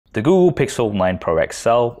the Google Pixel 9 Pro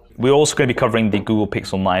XL. We're also going to be covering the Google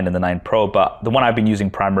Pixel 9 and the 9 Pro, but the one I've been using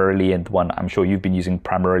primarily and the one I'm sure you've been using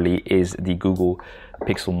primarily is the Google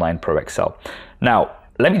Pixel 9 Pro XL. Now,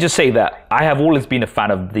 let me just say that I have always been a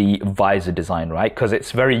fan of the visor design, right? Because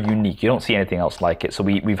it's very unique. You don't see anything else like it. So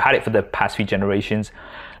we've had it for the past few generations.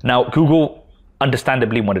 Now, Google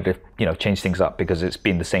understandably wanted to, change things up because it's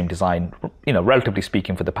been the same design, relatively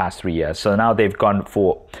speaking, for the past 3 years. So now they've gone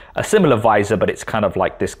for a similar visor, but it's kind of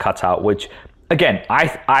like this cutout, which again,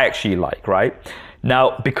 I actually like, right?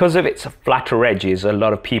 Now, because of its flatter edges, a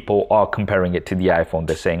lot of people are comparing it to the iPhone.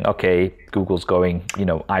 They're saying, okay, Google's going,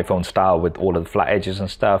 iPhone style with all of the flat edges and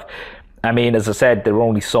stuff. I mean, as I said, there are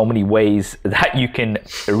only so many ways that you can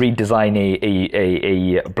redesign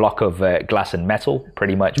a block of glass and metal,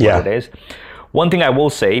 pretty much what it is. One thing I will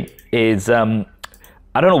say is, I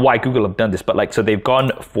don't know why Google have done this, but so they've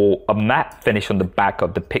gone for a matte finish on the back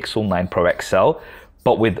of the Pixel 9 Pro XL,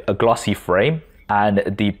 but with a glossy frame. And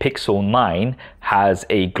the Pixel 9 has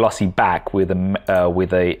a glossy back with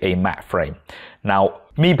a matte frame. Now,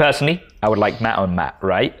 me personally, I would like matte on matte,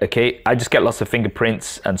 right? Okay, I just get lots of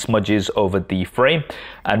fingerprints and smudges over the frame.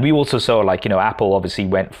 And we also saw Apple obviously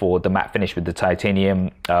went for the matte finish with the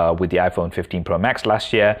titanium with the iPhone 15 Pro Max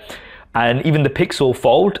last year. And even the Pixel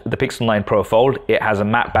Fold, the Pixel 9 Pro Fold, it has a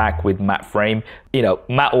matte back with matte frame.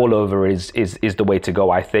 Matte all over is the way to go,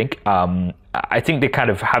 I think. I think they kind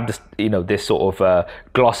of have this, this sort of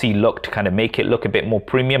glossy look to kind of make it look a bit more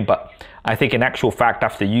premium. But I think in actual fact,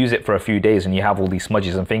 after you use it for a few days and you have all these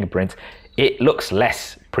smudges and fingerprints, it looks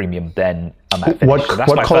less premium than a matte finish.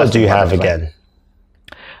 What color do you have again?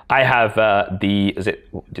 I have what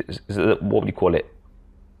would you call it?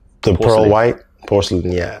 The pearl white?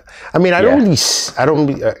 Porcelain, yeah. I mean, I guess I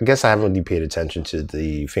haven't really paid attention to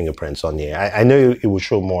the fingerprints on here. I know it will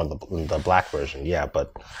show more on the black version, yeah,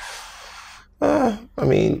 but I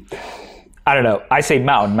mean, I don't know. I say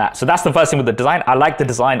matte on matte. So that's the first thing with the design. I like the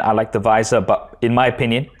design, I like the visor, but in my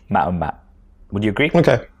opinion, matte on matte. Would you agree?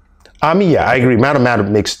 Okay. I mean, yeah, I agree. Matte on matte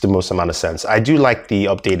makes the most amount of sense. I do like the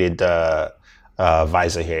updated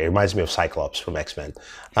visor here. It reminds me of Cyclops from X-Men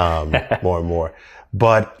more and more.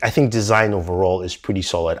 But I think design overall is pretty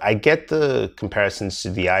solid. I get the comparisons to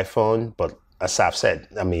the iPhone, but as Saf said,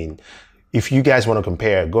 I mean, if you guys want to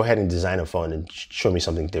compare, go ahead and design a phone and show me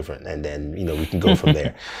something different, and then we can go from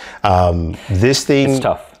there. This thing, it's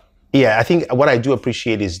tough. Yeah, I think what I do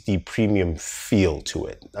appreciate is the premium feel to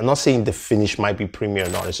it. I'm not saying the finish might be premium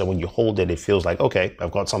or not. So when you hold it, it feels like, okay,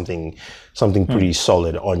 I've got something pretty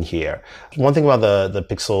solid on here. One thing about the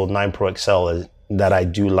Pixel 9 Pro XL is, that I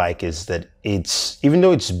do like is that even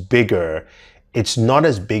though it's bigger, it's not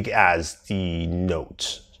as big as the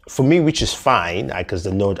Note. For me, which is fine, because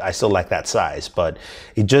the Note, I still like that size, but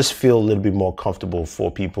it just feels a little bit more comfortable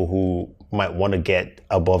for people who might want to get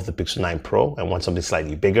above the Pixel 9 Pro and want something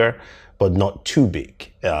slightly bigger, but not too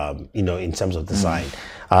big, in terms of design.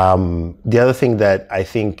 The other thing that I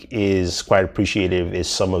think is quite appreciative is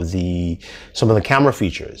some of the camera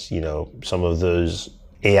features, some of those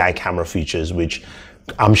AI camera features, which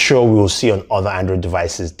I'm sure we will see on other Android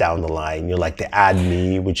devices down the line. Like the Add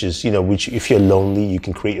Me, which is, which if you're lonely, you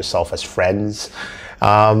can create yourself as friends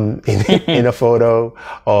in a photo,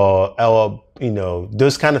 or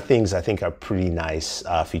those kind of things I think are pretty nice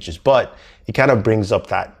features. But it kind of brings up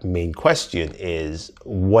that main question is,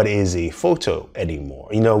 what is a photo anymore?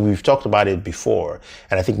 We've talked about it before,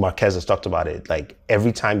 and I think Marquez has talked about it. Like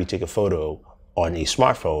every time you take a photo on a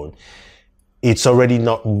smartphone, it's already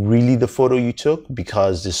not really the photo you took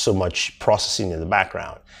because there's so much processing in the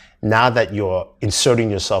background. Now that you're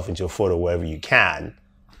inserting yourself into a photo wherever you can,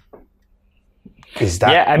 is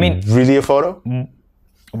that really a photo?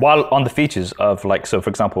 While on the features of so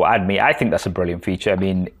for example, Add Me, I think that's a brilliant feature. I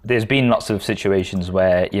mean, there's been lots of situations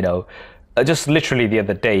where, just literally the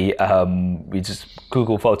other day, we just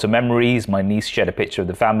Google photo memories. My niece shared a picture of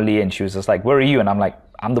the family and she was just like, where are you? And I'm like,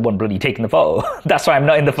 I'm the one bloody taking the photo. That's why I'm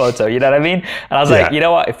not in the photo, you know what I mean? And I was like, you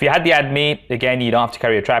know what? If you had the Add Me, again, you don't have to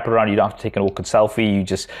carry a tripod around. You don't have to take an awkward selfie. You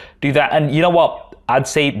just do that. And you know what? I'd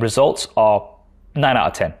say results are 9 out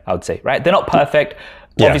of 10, I would say, right? They're not perfect.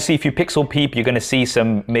 Yeah. Obviously, if you pixel peep, you're going to see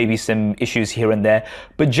maybe some issues here and there.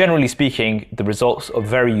 But generally speaking, the results are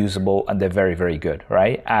very usable and they're very, very good,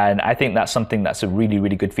 right? And I think that's something that's a really,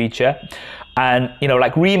 really good feature. And,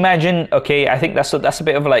 reimagine, okay, I think that's a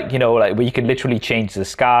bit of where you can literally change the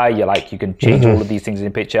sky. You can change all of these things in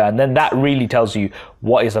a picture. And then that really tells you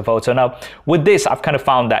what is a photo. Now, with this, I've kind of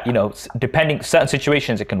found that, depending certain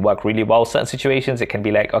situations, it can work really well. Certain situations, it can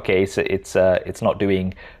be like, okay, it's not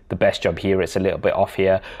doing the best job here. It's a little bit off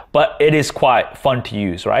here, but it is quite fun to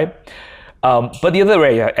use, right? But the other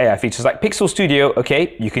AI features like Pixel Studio,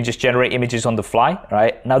 okay, you can just generate images on the fly,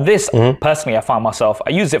 right? Now this, personally, I find myself, I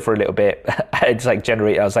used it for a little bit. I just like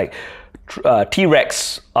generate, I was like,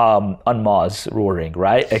 T-Rex on Mars roaring,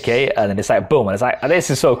 right? Okay, and then it's like, boom, and it's like, this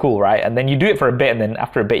is so cool, right? And then you do it for a bit, and then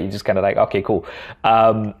after a bit, you just kind of like, okay, cool.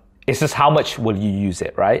 It's just how much will you use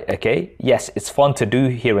it, right? Okay, yes, it's fun to do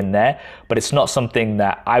here and there, but it's not something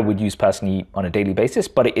that I would use personally on a daily basis,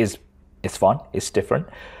 but it's fun, it's different.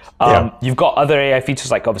 You've got other AI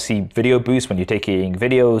features like obviously video boost. When you're taking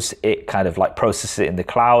videos, it kind of like processes it in the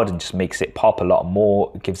cloud and just makes it pop a lot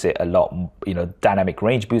more, gives it a lot, dynamic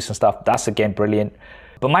range boost and stuff. That's again brilliant.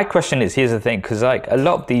 But my question is, here's the thing, because like a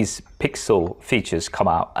lot of these Pixel features come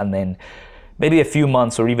out and then maybe a few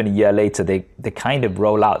months or even a year later, they kind of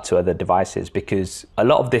roll out to other devices, because a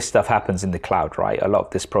lot of this stuff happens in the cloud, right? A lot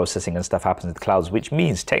of this processing and stuff happens in the clouds, which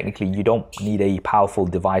means technically you don't need a powerful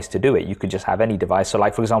device to do it. You could just have any device. So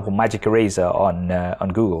like, for example, Magic Eraser on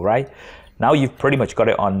Google, right? Now you've pretty much got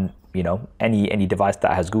it on, any device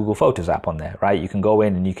that has Google Photos app on there, right? You can go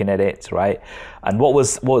in and you can edit, right? And what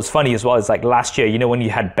was funny as well is like last year, when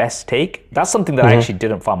you had Best Take, that's something that I actually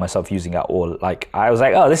didn't find myself using at all. Like I was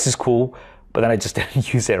like, oh, this is cool. But then I just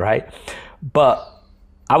didn't use it, right? But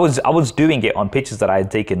I was doing it on pictures that I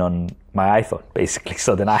had taken on my iPhone, basically.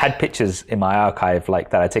 So then I had pictures in my archive like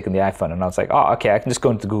that I'd taken the iPhone, and I was like, oh, okay, I can just go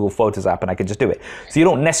into the Google Photos app and I can just do it. So you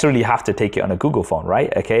don't necessarily have to take it on a Google phone,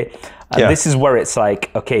 right? Okay. And this is where it's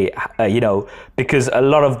like, okay, because a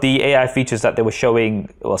lot of the AI features that they were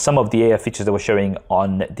showing, or some of the AI features they were showing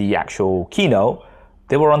on the actual keynote,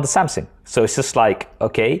 they were on the Samsung. So it's just like,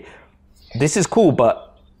 okay, this is cool, but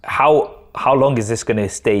how long is this going to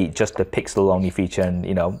stay just a Pixel only feature? And,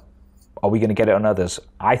 are we going to get it on others?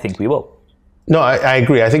 I think we will. No, I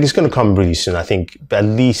agree. I think it's going to come really soon. I think at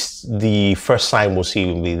least the first sign we'll see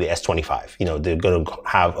will be the S25. They're going to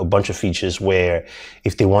have a bunch of features where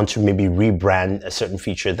if they want to maybe rebrand a certain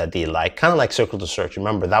feature that they like, kind of like Circle to Search.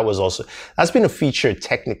 Remember, that's been a feature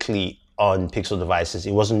technically on Pixel devices.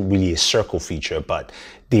 It wasn't really a circle feature, but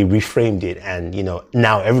they reframed it, and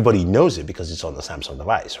now everybody knows it because it's on the Samsung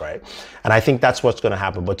device, right? And I think that's what's going to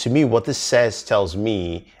happen. But to me, what this tells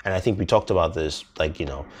me, and I think we talked about this,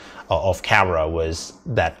 off camera, was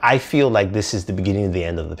that I feel like this is the beginning of the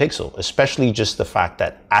end of the Pixel, especially just the fact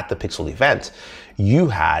that at the Pixel event, you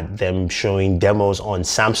had them showing demos on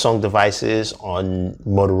Samsung devices, on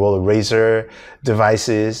Motorola Razr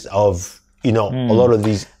devices of a lot of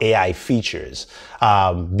these AI features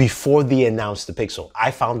before they announced the Pixel. I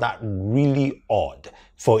found that really odd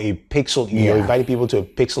for a Pixel. You're inviting people to a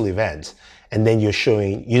Pixel event, and then you're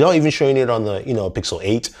not even showing it on the Pixel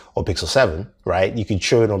 8 or Pixel 7, right? You could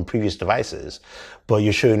show it on previous devices, but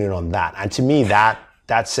you're showing it on that. And to me, that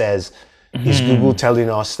says, is Google telling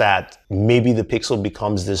us that maybe the Pixel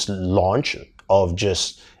becomes this launch of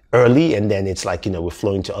just early, and then it's like, we're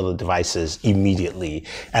flowing to other devices immediately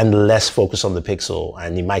and less focus on the Pixel,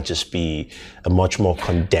 and it might just be a much more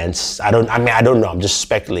condensed, I don't know, I'm just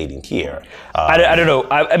speculating here. I don't know.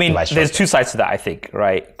 I mean, there's two sides to that, I think,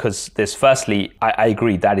 right? Because there's firstly, I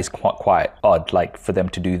agree that is quite odd, like for them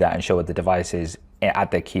to do that and show what the device is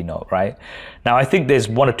at their keynote, right? Now, I think there's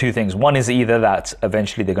one or two things. One is either that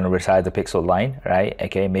eventually they're going to retire the Pixel line, right?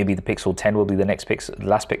 Okay, maybe the Pixel 10 will be the next Pixel, the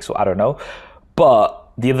last Pixel, I don't know. But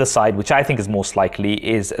the other side, which I think is most likely,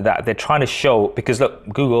 is that they're trying to show, because look,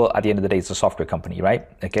 Google at the end of the day is a software company, right?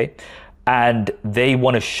 Okay. And they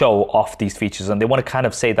want to show off these features, and they want to kind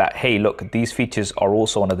of say that, hey, look, these features are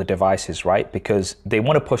also on other devices, right? Because they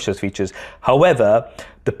want to push those features. However,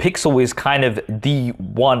 the Pixel is kind of the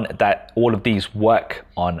one that all of these work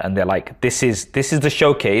on, and they're like, this is the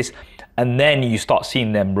showcase. And then you start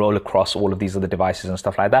seeing them roll across all of these other devices and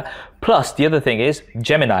stuff like that. Plus, the other thing is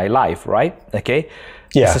Gemini Live, right? Okay.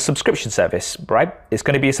 Yeah. It's a subscription service, right? It's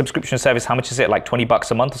going to be a subscription service. How much is it? Like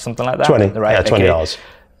 $20 a month or something like that? 20, right? Yeah, $20. Okay.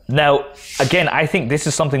 Now, again, I think this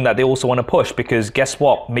is something that they also want to push, because guess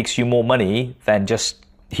what makes you more money than just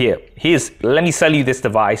let me sell you this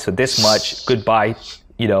device for this much, goodbye,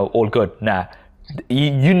 all good. Nah,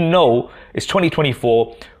 it's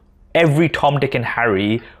 2024. Every Tom, Dick, and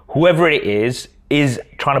Harry, whoever it is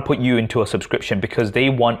trying to put you into a subscription because they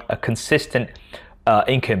want a consistent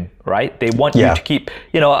income, right? They want you to keep,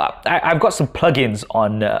 I've got some plugins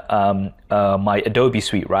on my Adobe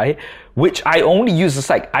suite, right? Which I only use. It's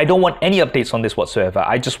like, I don't want any updates on this whatsoever.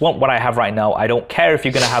 I just want what I have right now. I don't care if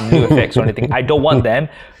you're going to have new effects or anything. I don't want them.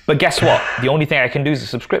 But guess what? The only thing I can do is a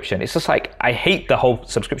subscription. It's just like, I hate the whole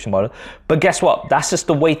subscription model. But guess what? That's just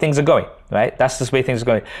the way things are going, right? That's just the way things are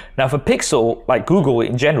going. Now, for Pixel, like Google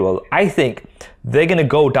in general, I think they're going to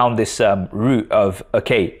go down this route of,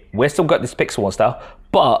 okay, we're still got this Pixel and stuff,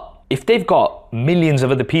 but if they've got millions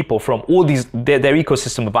of other people from all these their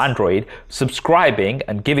ecosystem of Android subscribing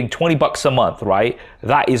and giving $20 a month, right?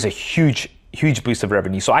 That is a huge boost of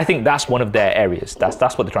revenue. So I think that's one of their areas.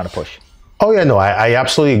 That's what they're trying to push. Oh yeah, no, I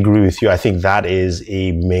absolutely agree with you. I think that is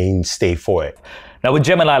a mainstay for it. Now with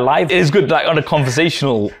Gemini Live, it's good. Like on a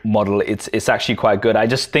conversational model, it's actually quite good. I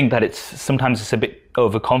just think that sometimes it's a bit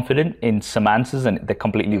overconfident in some answers, and they're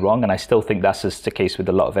completely wrong. And I still think that's just the case with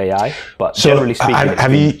a lot of AI. But so generally speaking,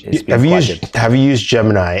 have you used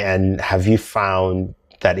Gemini, and have you found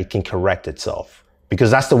that it can correct itself?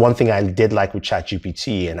 Because that's the one thing I did like with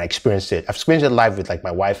ChatGPT, and I experienced it. I've experienced it live with like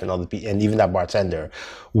my wife and other people, and even that bartender,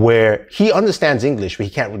 where he understands English, but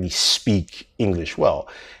he can't really speak English well.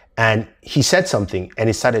 And he said something, and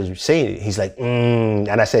he started saying it. He's like, and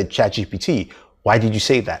I said, ChatGPT, why did you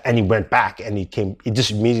say that? And he went back, and he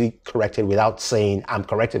just immediately corrected without saying, I'm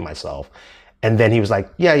correcting myself. And then he was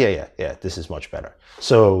like, yeah, this is much better.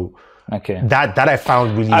 So okay, that I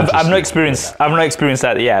found really interesting. I've not experienced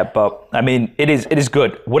that yet, but I mean, it is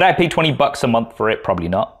good. Would I pay $20 a month for it? Probably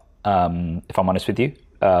not. If I'm honest with you,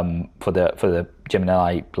 for the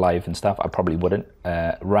Gemini Live and stuff, I probably wouldn't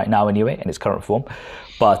right now anyway in its current form.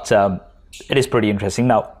 But it is pretty interesting.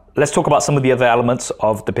 Now let's talk about some of the other elements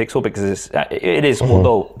of the Pixel, because it is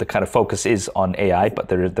although the kind of focus is on AI, but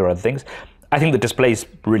there are other things. I think the display is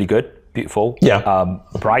really good. Beautiful,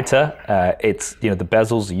 brighter. It's the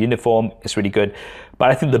bezels, the uniform. It's really good.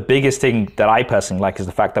 But I think the biggest thing that I personally like is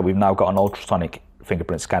the fact that we've now got an ultrasonic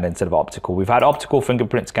fingerprint scanner instead of optical. We've had optical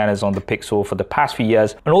fingerprint scanners on the Pixel for the past few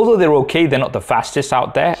years, and although they're okay, they're not the fastest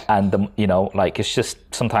out there. And it's just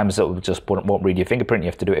sometimes it won't read your fingerprint. You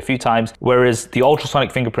have to do it a few times. Whereas the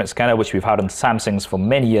ultrasonic fingerprint scanner, which we've had on Samsungs for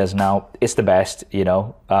many years now, it's the best.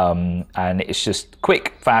 And it's just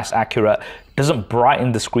quick, fast, accurate. Doesn't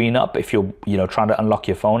brighten the screen up if you're trying to unlock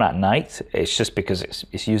your phone at night. It's just because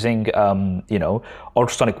it's using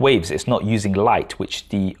ultrasonic waves. It's not using light,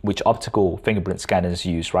 which optical fingerprint scanners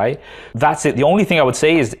use, right? That's it. The only thing I would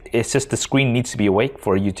say is it's just the screen needs to be awake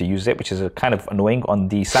for you to use it, which is kind of annoying. On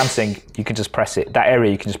the Samsung, you can just press it. That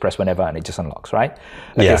area you can just press whenever and it just unlocks, right?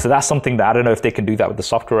 Okay, yeah. So that's something that I don't know if they can do that with the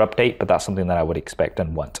software update, but that's something that I would expect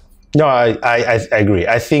and want. No, I agree.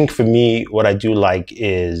 I think for me, what I do like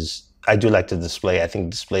is I do like the display. I think the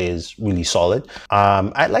display is really solid.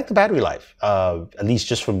 I like the battery life, at least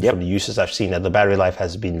just from the uses I've seen. That the battery life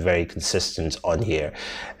has been very consistent on here.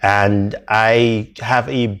 And I have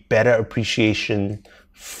a better appreciation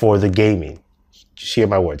for the gaming. Just hear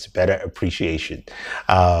my words, better appreciation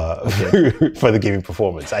for the gaming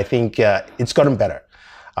performance. I think it's gotten better,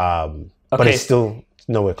 but it's still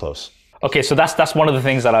nowhere close. Okay, so that's one of the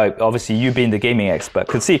things that obviously you being the gaming expert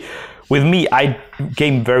could see. With me, I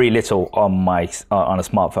game very little on on a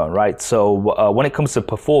smartphone, right? So when it comes to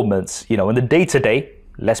performance, in the day-to-day,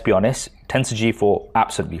 let's be honest, Tensor G4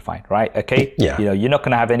 absolutely fine, right? Okay, yeah. You're not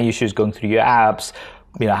going to have any issues going through your apps,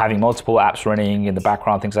 having multiple apps running in the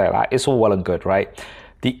background, things like that. It's all well and good, right?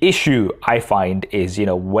 The issue I find is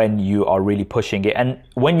when you are really pushing it, and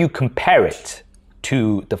when you compare it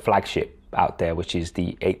to the flagship out there, which is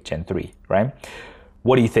the 8 Gen 3, right?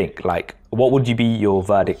 What do you think? Like, what would be your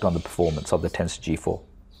verdict on the performance of the Tensor G4?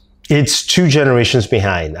 It's 2 generations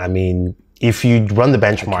behind. I mean, if you run the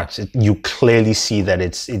benchmarks, you clearly see that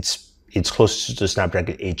it's closer to the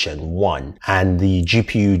Snapdragon 8 Gen 1, and the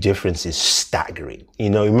GPU difference is staggering.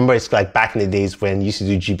 Remember, it's like back in the days when you used to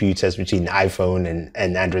do GPU tests between iPhone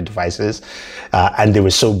and Android devices, and they were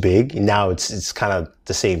so big. Now it's kind of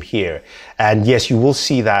the same here. And yes, you will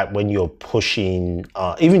see that when you're pushing,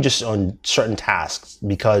 even just on certain tasks,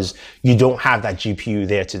 because you don't have that GPU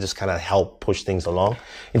there to just kind of help push things along.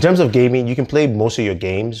 In terms of gaming, you can play most of your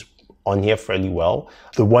games on here fairly well.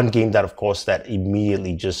 The one game that, of course, that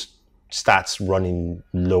immediately just starts running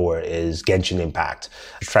lower is Genshin Impact.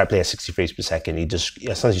 You try to play at 60 frames per second. As soon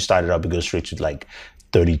as you start it up, it goes straight to like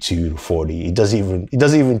 32 to 40. It doesn't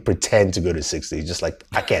even pretend to go to 60. It's just like,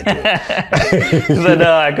 I can't do it. So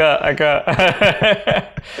no, I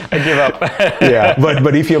give up. Yeah,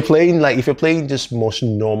 but if you're playing just most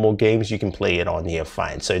normal games, you can play it on here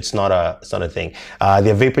fine. So it's not a thing.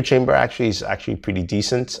 The vapor chamber is actually pretty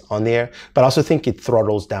decent on there, but I also think it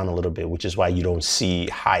throttles down a little bit, which is why you don't see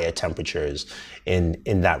higher temperatures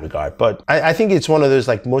in that regard. But I think it's one of those,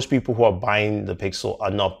 like, most people who are buying the Pixel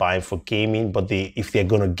are not buying for gaming, but if they're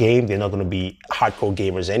going to game, they're not going to be hardcore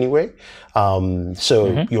gamers anyway.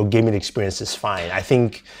 So your gaming experience is fine. I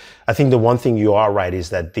think I think the one thing you are right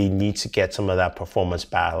is that they need to get some of that performance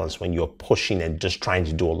balance when you're pushing and just trying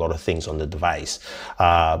to do a lot of things on the device.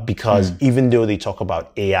 Because even though they talk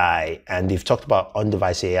about AI and they've talked about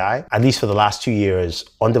on-device AI, at least for the last 2 years,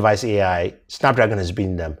 on-device AI, Snapdragon has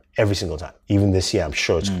beaten them every single time. Even this year, I'm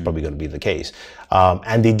sure it's probably going to be the case.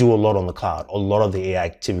 And they do a lot on the cloud. A lot of the AI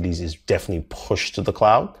activities is definitely pushed to the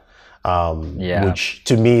cloud. Which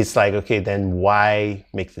to me, it's like, okay, then why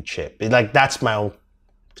make the chip? Like, that's my own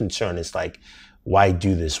concern. It's like, why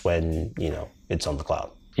do this when, you know, it's on the cloud?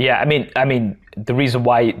 Yeah, I mean, the reason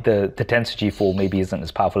why the Tensor G4 maybe isn't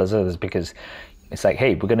as powerful as others is because it's like,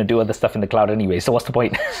 hey, we're going to do other stuff in the cloud anyway, so what's the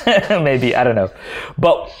point? Maybe, I don't know.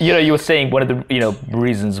 But, you know, you were saying one of the, you know,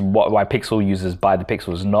 reasons why Pixel users buy the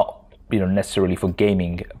Pixel is not, you know, necessarily for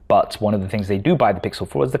gaming, but one of the things they do buy the Pixel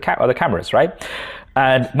for is the cameras, right?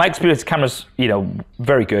 And my experience with cameras, you know,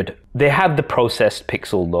 very good. They have the processed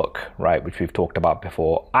Pixel look, right, which we've talked about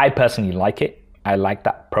before. I personally like it. I like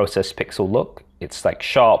that processed Pixel look. It's like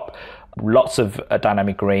sharp, lots of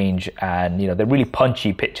dynamic range, and, you know, they're really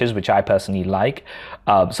punchy pictures, which I personally like.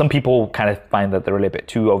 Some people kind of find that they're a little bit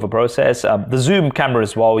too over-processed. The zoom camera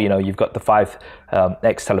as well, you know, you've got the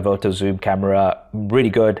 5x telephoto zoom camera, really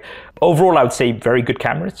good. Overall, I would say very good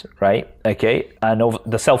cameras, right? Okay, and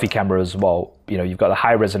the selfie camera as well, you know, you've got the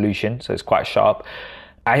high resolution, so it's quite sharp.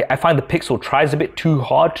 I find the Pixel tries a bit too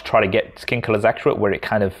hard to try to get skin colors accurate, where it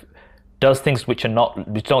kind of does things which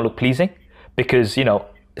don't look pleasing, because, you know,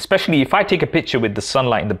 especially if I take a picture with the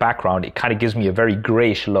sunlight in the background, it kind of gives me a very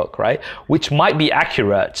grayish look, right? Which might be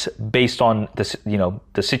accurate based on the, you know,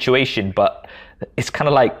 the situation, but it's kind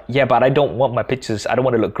of like, yeah, but I don't want my pictures, I don't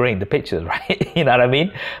want to look gray in the pictures, right? You know what I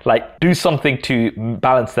mean? Like, do something to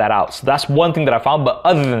balance that out. So that's one thing that I found. But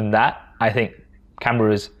other than that, I think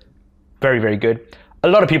camera is very, very good. A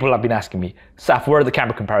lot of people have been asking me, Saf, where are the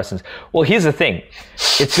camera comparisons? Well, here's the thing.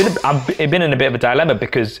 I've been in a bit of a dilemma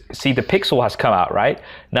because, see, the Pixel has come out, right?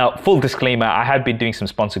 Now, full disclaimer, I have been doing some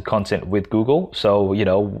sponsored content with Google. So, you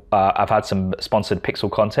know, I've had some sponsored Pixel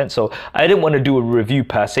content. So I didn't want to do a review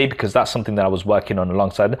per se, because that's something that I was working on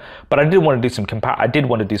alongside. But I did want to do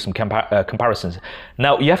some comparisons.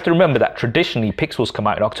 Now, you have to remember that traditionally Pixels come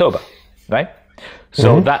out in October, right?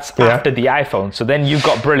 So that's after the iPhone. So then you've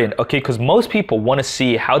got brilliant. Okay, because most people want to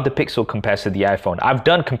see how the Pixel compares to the iPhone. I've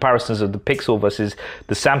done comparisons of the Pixel versus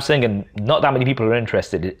the Samsung, and not that many people are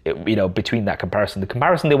interested, you know, between that comparison. The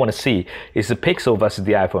comparison they want to see is the Pixel versus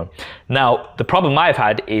the iPhone. Now, the problem I've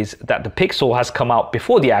had is that the Pixel has come out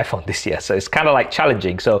before the iPhone this year. So it's kind of like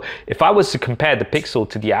challenging. So if I was to compare the Pixel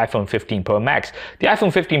to the iPhone 15 Pro Max, the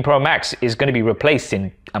iPhone 15 Pro Max is going to be replaced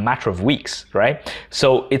in a matter of weeks, right?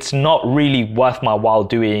 So it's not really worth my while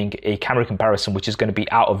doing a camera comparison which is going to be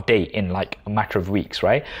out of date in like a matter of weeks,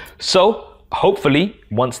 right? So hopefully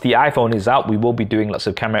once the iPhone is out, we will be doing lots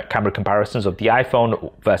of camera comparisons of the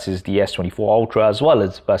iPhone versus the S24 Ultra, as well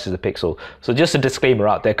as versus the Pixel. So just a disclaimer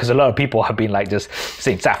out there, because a lot of people have been like just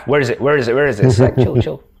saying, Saf, where is it? It's like,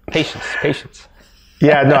 chill. Patience.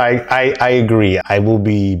 Yeah, no, I agree. I will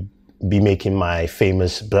be making my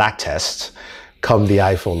famous black test come the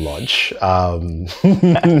iPhone launch. And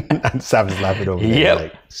Sam is laughing over there,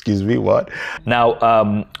 like, excuse me, what?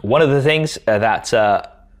 Now, one of the things that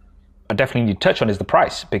I definitely need to touch on is the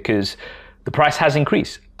price, because the price has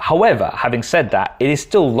increased. However, having said that, it is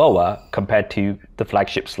still lower compared to the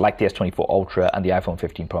flagships like the S24 Ultra and the iPhone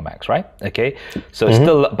 15 Pro Max, right? Okay, so it's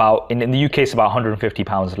still about, in the UK, it's about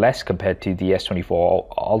 £150 less compared to the S24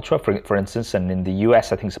 Ultra, for instance, and in the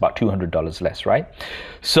US, I think it's about $200 less, right?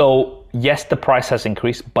 So yes, the price has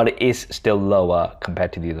increased, but it is still lower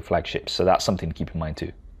compared to the other flagships. So that's something to keep in mind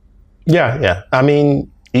too. Yeah. I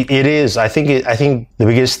mean, it is. I think the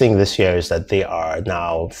biggest thing this year is that there are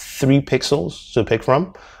now 3 Pixels to pick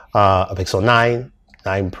from: a Pixel 9,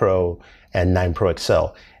 9 Pro, and 9 Pro XL.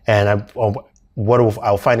 And what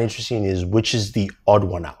I'll find interesting is which is the odd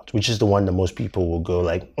one out, which is the one that most people will go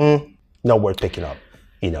like, not worth picking up.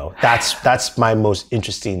 You know, that's my most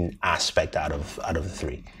interesting aspect out of the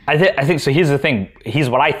 3. I think so. Here's the thing. Here's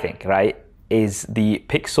what I think, right? Is the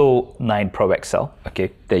Pixel 9 Pro XL.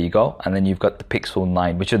 Okay, there you go. And then you've got the Pixel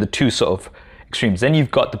 9, which are the two sort of extremes. Then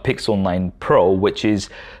you've got the Pixel 9 Pro, which is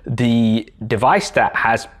the device that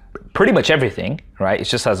has pretty much everything, right? It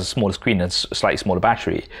just has a smaller screen and a slightly smaller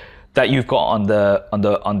battery that you've got on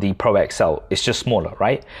the Pro XL. It's just smaller,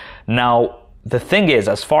 right? Now, the thing is,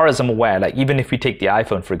 as far as I'm aware, like even if we take the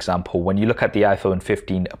iPhone, for example, when you look at the iPhone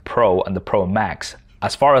 15 Pro and the Pro Max,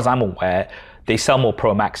 as far as I'm aware, they sell more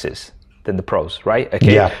Pro Maxes than the Pros, right?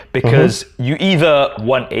 Okay, Yeah. because you either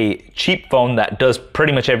want a cheap phone that does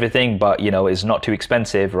pretty much everything, but you know is not too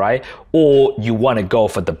expensive, right? Or you want to go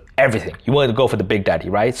for the everything. You want to go for the big daddy,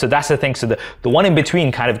 right? So that's the thing. So the one in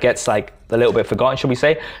between kind of gets like a little bit forgotten, should we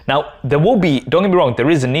say? Now there will be, don't get me wrong, there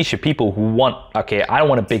is a niche of people who want, okay, I don't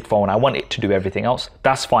want a big phone, I want it to do everything else.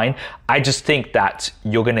 That's fine. I just think that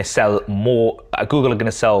you're going to sell more, Google are going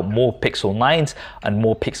to sell more Pixel 9s and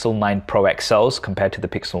more Pixel 9 Pro XLs compared to the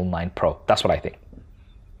Pixel 9 Pro. That's what I think.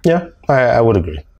 Yeah, I would agree.